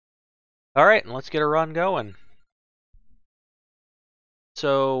All right, and let's get a run going.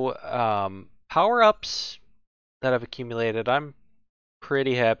 So, power-ups that I've accumulated, I'm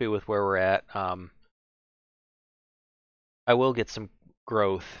pretty happy with where we're at. I will get some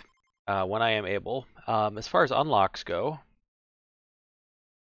growth when I am able. As far as unlocks go,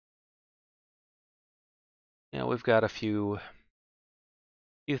 we've got a few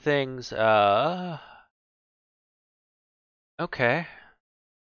things. Okay.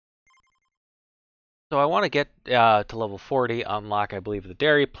 So I want to get to level 40, unlock, I believe, the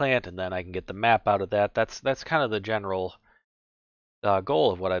dairy plant, and then I can get the map out of that. That's kind of the general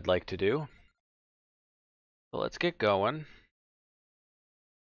goal of what I'd like to do. So let's get going.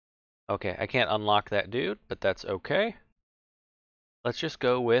 Okay, I can't unlock that dude, but that's okay. Let's just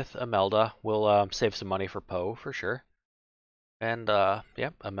go with Imelda. We'll save some money for Poe for sure. And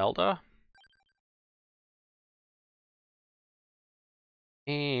yep, Imelda.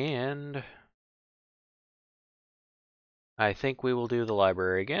 And I think we will do the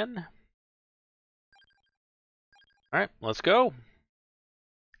library again. Alright, let's go.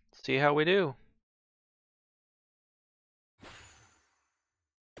 See how we do.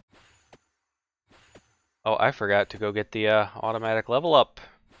 Oh, I forgot to go get the automatic level up.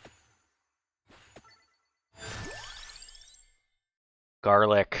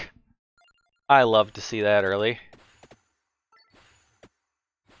 Garlic. I love to see that early.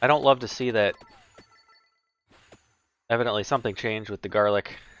 I don't love to see that. Evidently something changed with the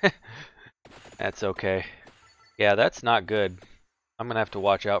garlic. That's okay. Yeah, that's not good. I'm gonna have to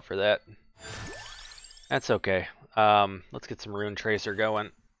watch out for that. That's okay. Let's get some Rune Tracer going.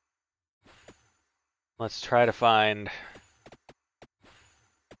 Let's try to find...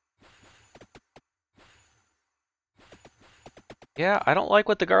 Yeah, I don't like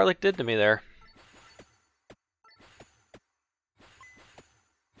what the garlic did to me there.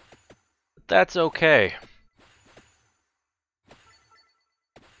 But that's okay.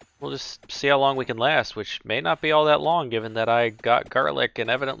 We'll just see how long we can last, which may not be all that long given that I got garlic and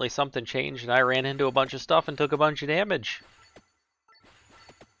evidently something changed and I ran into a bunch of stuff and took a bunch of damage.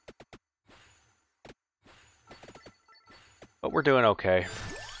 But we're doing okay.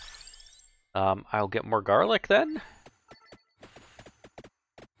 I'll get more garlic then.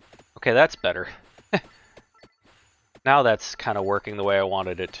 Okay, that's better. Now that's kind of working the way I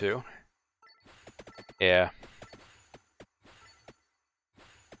wanted it to. Yeah.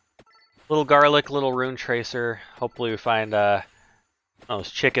 Little garlic, little Rune Tracer. Hopefully we find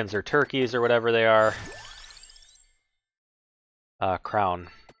those chickens or turkeys or whatever they are. Crown.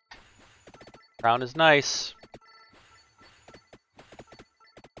 Crown is nice.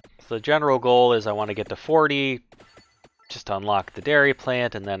 So the general goal is I want to get to 40, just to unlock the dairy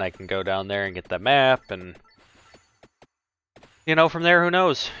plant, and then I can go down there and get the map, and from there, who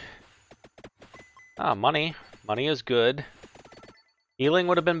knows? Ah, money. Money is good. Healing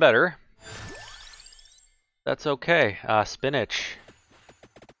would have been better. That's okay. Spinach.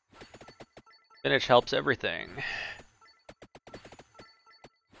 Spinach helps everything.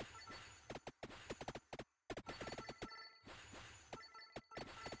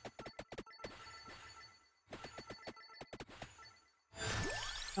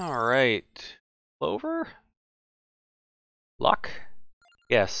 Alright. Clover? Luck?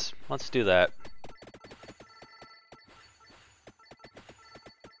 Yes, let's do that.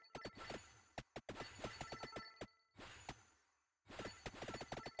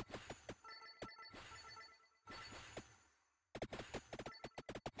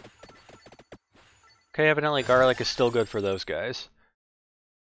 Okay, evidently garlic is still good for those guys.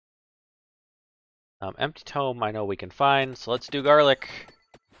 Empty tome I know we can find, so let's do garlic.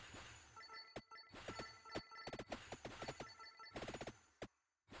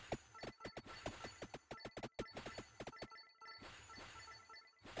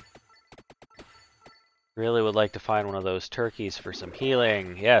 Really would like to find one of those turkeys for some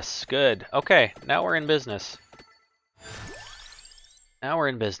healing. Yes, good. Okay, now we're in business. Now we're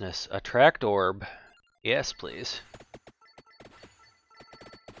in business. Attract orb. Yes, please.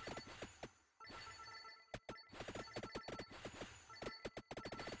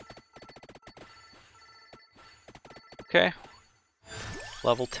 Okay.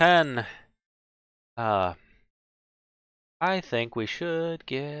 Level 10. I think we should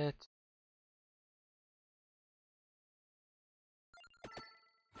get...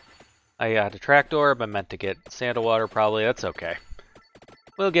 I got Attract orb. I meant to get Sandalwater probably. That's okay.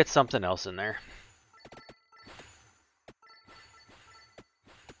 We'll get something else in there.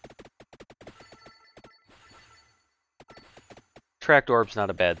 Attract orb's not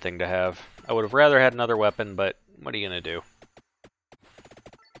a bad thing to have. I would have rather had another weapon, but what are you gonna do?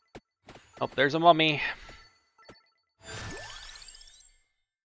 Oh, there's a mummy.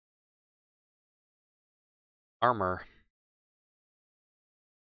 Armor.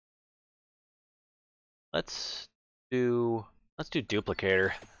 Let's do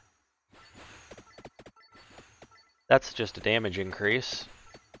duplicator. That's just a damage increase.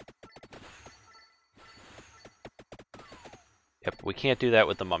 Yep, we can't do that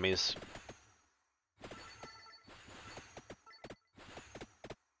with the mummies.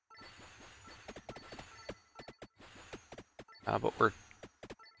 But we're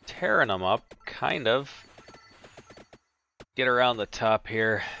tearing them up, kind of. Get around the top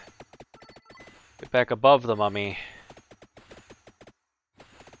here. Get back above the mummy.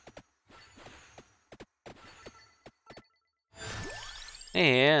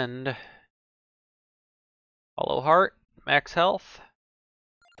 And Hollow Heart, max health.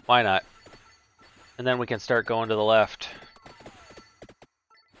 Why not? And then we can start going to the left.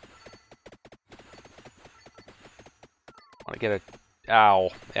 Want to get a... Ow.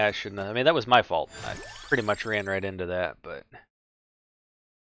 Yeah, I shouldn't have. I mean, that was my fault. I pretty much ran right into that, but...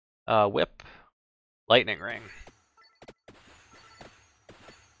 Whip. Lightning Ring.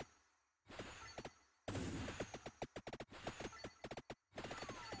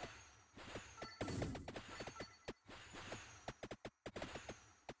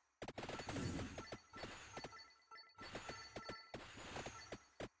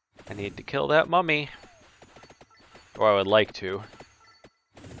 I need to kill that mummy. Or I would like to.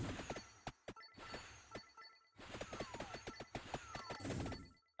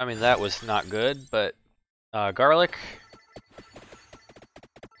 I mean, that was not good, but garlic.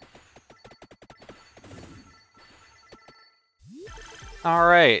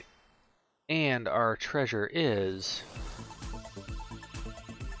 Alright. And our treasure is...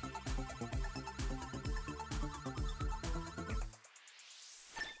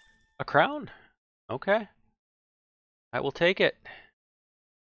 a crown? Okay. I will take it.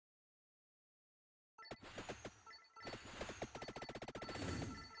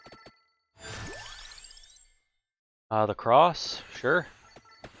 The cross? Sure.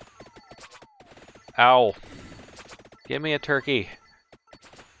 Ow. Give me a turkey.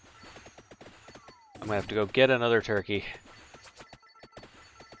 I'm gonna have to go get another turkey.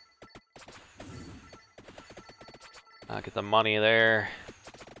 I'll get the money there.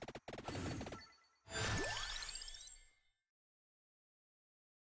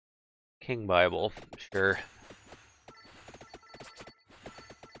 King Bible, sure.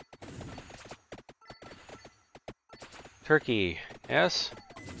 Turkey, yes?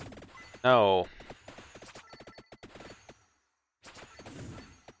 No.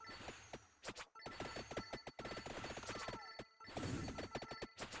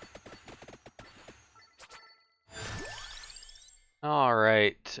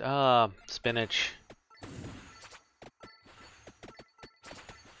 Alright, spinach.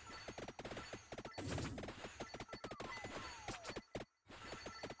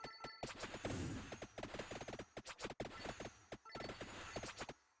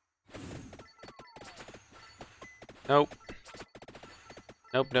 Nope.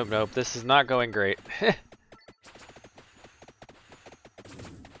 Nope, nope, nope. This is not going great.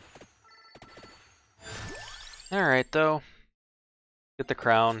 Alright, though. Get the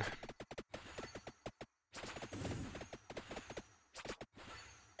crown.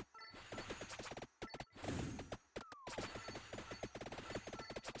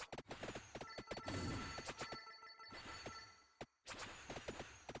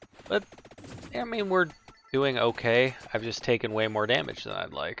 But, I mean, we're doing okay. I've just taken way more damage than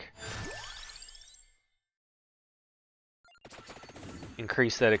I'd like.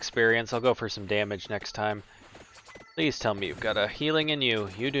 Increase that experience. I'll go for some damage next time. Please tell me you've got a healing in you.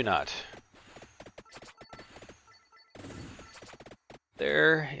 You do not.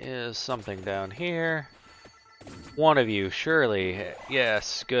 There is something down here. One of you, surely.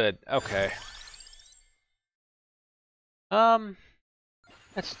 Yes, good. Okay.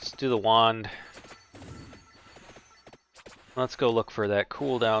 Let's just do the wand. Let's go look for that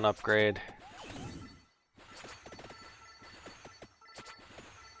cooldown upgrade.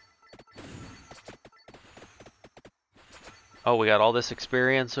 Oh, we got all this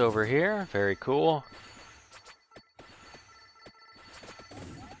experience over here. Very cool.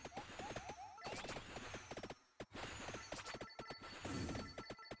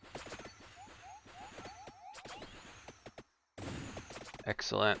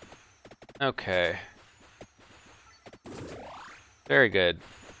 Excellent. Okay. Very good.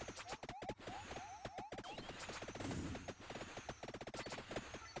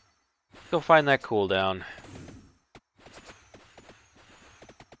 Go find that cooldown.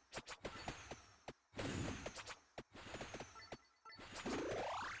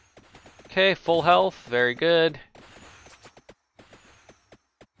 Okay, full health. Very good.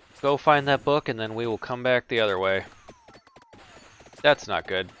 Go find that book, and then we will come back the other way. That's not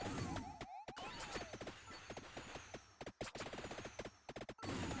good.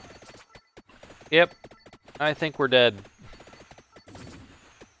 Yep. I think we're dead.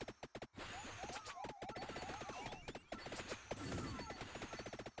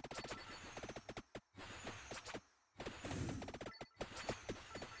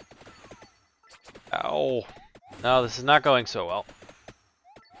 Ow. No, this is not going so well.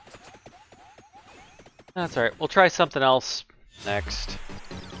 That's alright. We'll try something else next.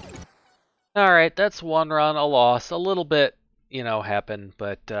 Alright, that's one run, a loss. A little bit, happened,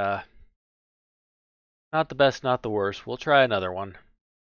 but not the best, not the worst. We'll try another one.